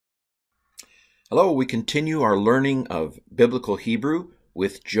Hello, we continue our learning of Biblical Hebrew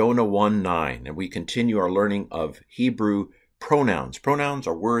with Jonah 1:9, and we continue our learning of Hebrew pronouns. Pronouns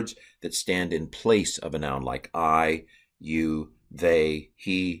are words that stand in place of a noun, like I, you, they,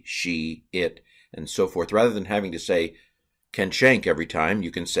 he, she, it, and so forth. Rather than having to say Ken Shank every time,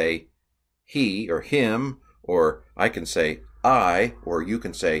 you can say he or him, or I can say I, or you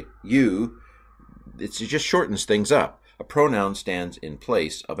can say you. It just shortens things up. A pronoun stands in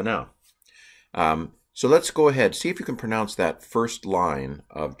place of a noun. So let's go ahead, see if you can pronounce that first line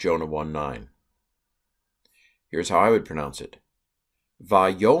of Jonah 1:9. Here's how I would pronounce it.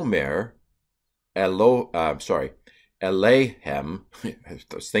 Vayomer Elohem. I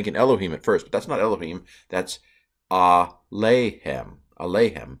was thinking Elohim at first, but that's not Elohim. That's Alehem.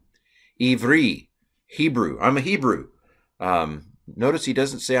 Ivri, Hebrew. I'm a Hebrew. Notice he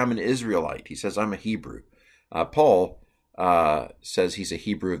doesn't say I'm an Israelite. He says I'm a Hebrew. Paul says he's a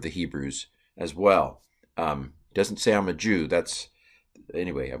Hebrew of the Hebrews as well. Doesn't say I'm a Jew.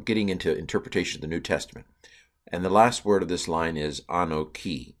 Anyway, I'm getting into interpretation of the New Testament. And the last word of this line is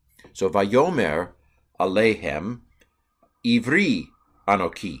Anoki. So Vayomer Alehem Ivri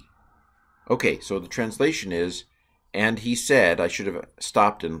Anoki. Okay, so the translation is, and he said. I should have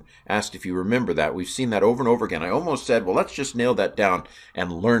stopped and asked if you remember that. We've seen that over and over again. I almost said, well, let's just nail that down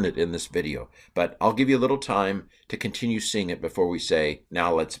and learn it in this video. But I'll give you a little time to continue seeing it before we say,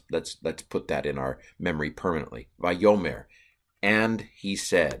 now let's put that in our memory permanently. Vayomer, and he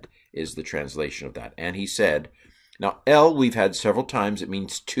said, is the translation of that. And he said. Now, el we've had several times. It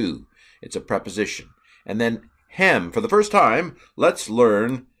means to. It's a preposition. And then hem. For the first time, let's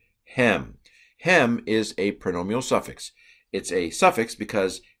learn hem. Hem is a pronominal suffix. It's a suffix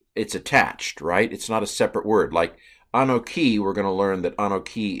because it's attached, right? It's not a separate word. Like Anoki, we're going to learn that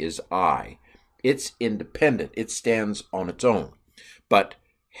Anoki is I. It's independent. It stands on its own. But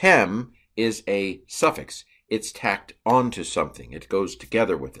hem is a suffix. It's tacked onto something. It goes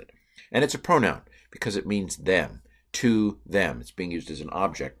together with it. And it's a pronoun because it means them, to them. It's being used as an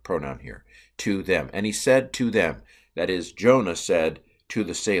object pronoun here, to them. And he said to them, that is, Jonah said to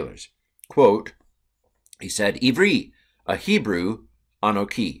the sailors. Quote, he said, Ivri, a Hebrew,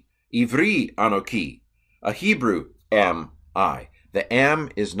 Anoki. Ivri, Anoki. A Hebrew, am I. The am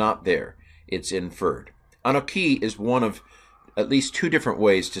is not there. It's inferred. Anoki is one of at least two different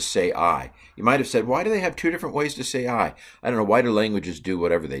ways to say I. You might have said, why do they have two different ways to say I? I don't know. Why do languages do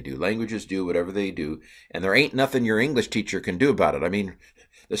whatever they do? Languages do whatever they do, and there ain't nothing your English teacher can do about it. I mean,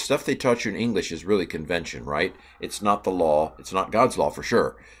 the stuff they taught you in English is really convention, right? It's not the law. It's not God's law for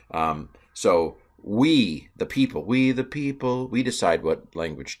sure. So we, the people, we decide what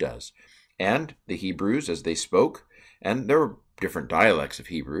language does. And the Hebrews, as they spoke, and there were different dialects of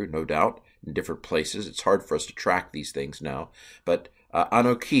Hebrew, no doubt, in different places. It's hard for us to track these things now. But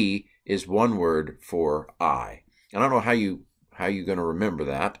Anoki is one word for I. And I don't know how you're going to remember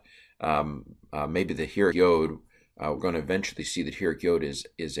that. Maybe the Hirak Yod, we're going to eventually see that Hirak Yod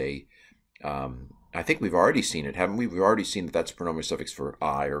is a... I think we've already seen it, haven't we? We've already seen that that's a pronominal suffix for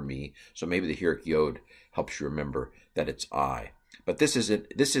I or me. So maybe the Hirak Yod helps you remember that it's I. But this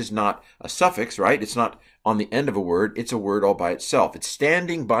is not a suffix, right? It's not on the end of a word. It's a word all by itself. It's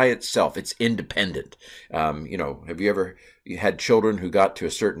standing by itself. It's independent. Have you ever had children who got to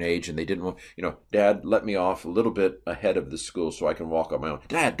a certain age and they didn't want, Dad, let me off a little bit ahead of the school so I can walk on my own.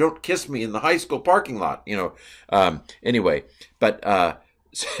 Dad, don't kiss me in the high school parking lot. Anyway, but that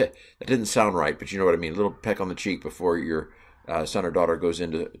didn't sound right, but you know what I mean. A little peck on the cheek before your son or daughter goes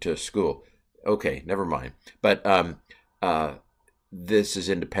into school. Okay, never mind. But this is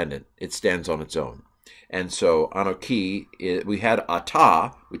independent. It stands on its own. And so Anoki, we had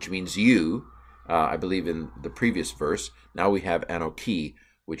Ata, which means you, I believe in the previous verse. Now we have Anoki,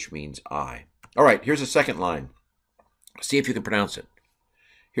 which means I. All right, here's a second line. See if you can pronounce it.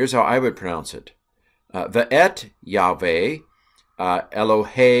 Here's how I would pronounce it. Ve'et Yahweh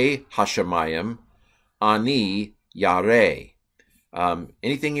Elohei Hashemayim Ani Yareh.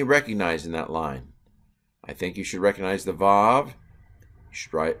 Anything you recognize in that line? I think you should recognize the Vav. You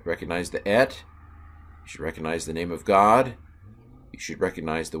should recognize the Et. You should recognize the name of God. You should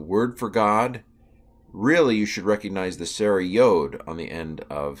recognize the word for God. Really, you should recognize the Seri Yod on the end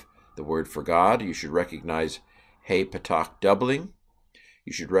of the word for God. You should recognize Hey Patak doubling.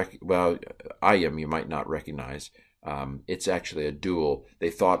 You should Ayim you might not recognize. It's actually a dual. They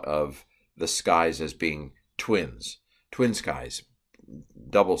thought of the skies as being twin skies.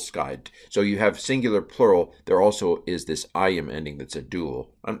 Double skied. So you have singular, plural. There also is this ayim ending that's a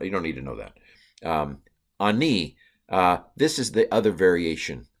dual. You don't need to know that. Ani, this is the other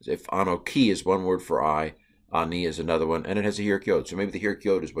variation. If Anoki is one word for I, Ani is another one, and it has a Hirk Yod. So maybe the Hirk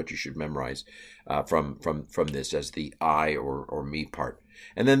Yod is what you should memorize from this as the I or me part.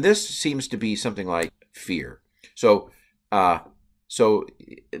 And then this seems to be something like fear. So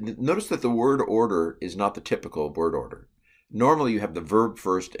notice that the word order is not the typical word order. Normally you have the verb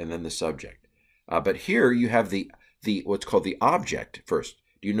first and then the subject. But here you have the what's called the object first.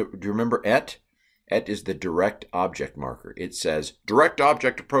 Do you remember et? Et is the direct object marker. It says direct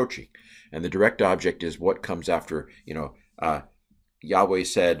object approaching. And the direct object is what comes after, Yahweh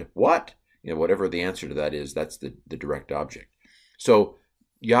said, what? Whatever the answer to that is, that's the direct object. So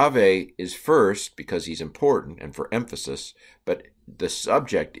Yahweh is first because he's important and for emphasis, but the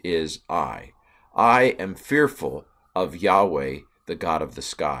subject is I. I am fearful of Yahweh, the God of the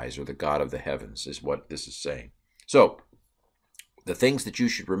skies, or the God of the heavens, is what this is saying. So, the things that you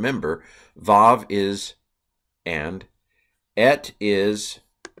should remember, Vav is and, et is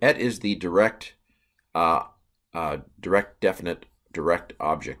the direct, definite, direct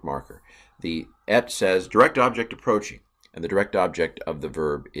object marker. The et says direct object approaching, and the direct object of the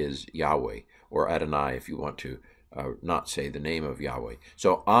verb is Yahweh, or Adonai if you want to not say the name of Yahweh.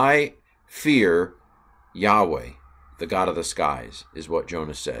 So I fear Yahweh, the God of the skies, is what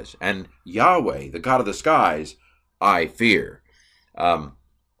Jonah says. And Yahweh, the God of the skies, I fear. Elohe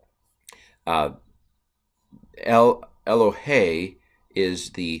is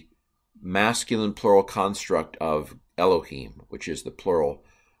the masculine plural construct of Elohim, which is the plural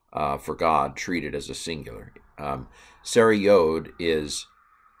for God treated as a singular. Seriyod is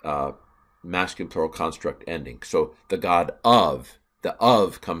masculine plural construct ending. So the God of, the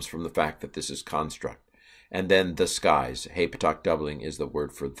of comes from the fact that this is construct. And then the skies, hey patak doubling is the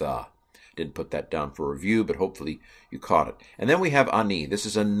word for the. Didn't put that down for review, but hopefully you caught it. And then we have ani. This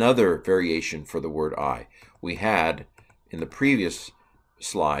is another variation for the word I. We had in the previous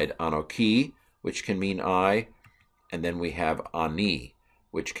slide anoki, which can mean I, and then we have ani,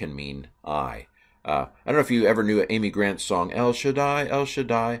 which can mean I. I don't know if you ever knew Amy Grant's song, El Shaddai, El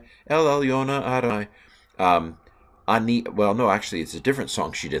Shaddai, El Elyon Adonai. Ani, well, no, actually, it's a different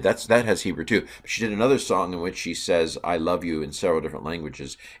song she did. That has Hebrew too. But she did another song in which she says, I love you in several different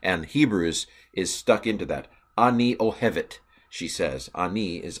languages. And Hebrew is stuck into that. Ani ohevet, she says.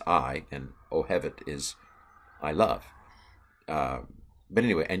 Ani is I, and ohevet is I love. But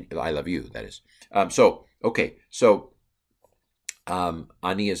anyway, and I love you, that is.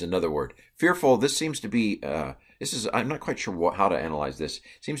 Ani is another word. Fearful, this seems to be, I'm not quite sure how to analyze this.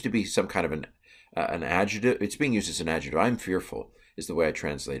 Seems to be some kind of an adjective. It's being used as an adjective. I'm fearful is the way I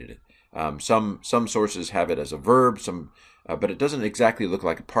translated it. Some sources have it as a verb, but it doesn't exactly look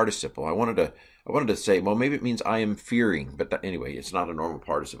like a participle. I wanted to say, well, maybe it means I am fearing, but anyway, it's not a normal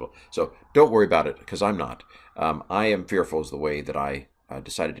participle. So don't worry about it, because I'm not. I am fearful is the way that I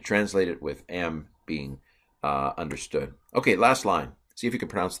decided to translate it, with am being understood. Okay, last line. See if you can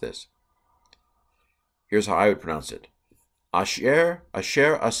pronounce this. Here's how I would pronounce it. Asher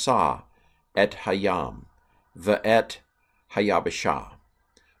asa et hayam, ve'et hayabashah.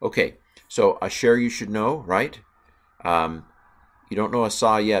 Okay, so asher you should know, right? You don't know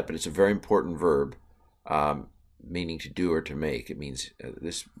asa yet, but it's a very important verb, meaning to do or to make. It means,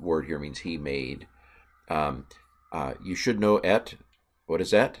 this word here means he made. You should know et. What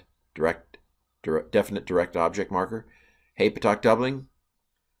is et? Definite direct object marker. Hey patak doubling,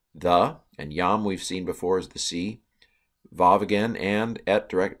 the, and yam we've seen before is the sea. Vav again, and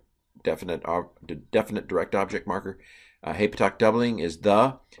et definite direct object marker. Hey patak doubling is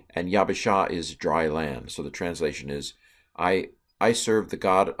the, and yabashah is dry land. So the translation is, I serve the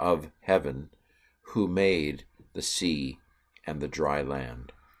God of heaven who made the sea and the dry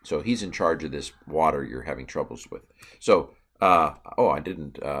land. So he's in charge of this water you're having troubles with. So I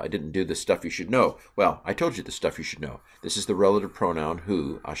didn't do the stuff you should know. Well, I told you the stuff you should know. This is the relative pronoun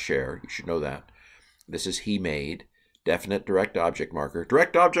who, asher, you should know that. This is he made, definite direct object marker,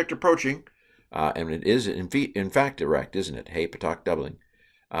 direct object approaching, and it is in fact direct, isn't it? Hey patak doubling,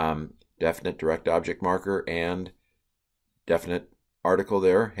 definite direct object marker and definite article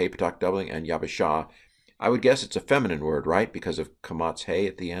there, hey patak doubling, and yabashah. I would guess it's a feminine word, right? Because of kamat's hey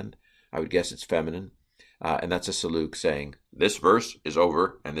at the end. I would guess it's feminine. And that's a saluk saying, this verse is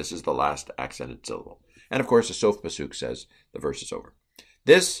over, and this is the last accented syllable. And of course, the Sof Pasuk says the verse is over.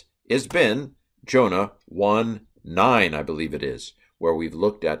 This has been Jonah 1:9, I believe it is, where we've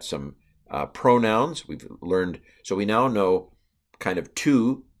looked at some pronouns. We've learned, so we now know kind of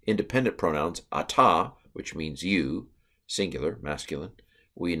two independent pronouns, ata, which means you, singular, masculine.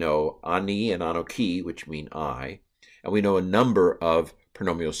 We know ani and anoki, which mean I. And we know a number of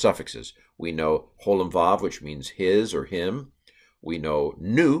pronominal suffixes. We know holam vav, which means his or him. We know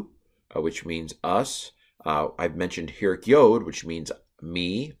nu, which means us. I've mentioned hirik yod, which means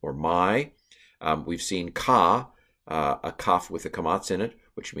me or my. We've seen ka, a kaf with a kamatz in it,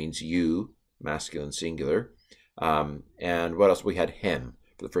 which means you, masculine singular. And what else? We had him.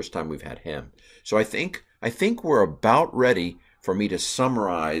 For the first time we've had him. So I think we're about ready for me to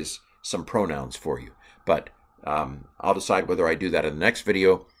summarize some pronouns for you. But I'll decide whether I do that in the next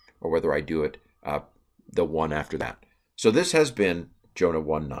video or whether I do it the one after that. So this has been Jonah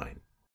 1:9.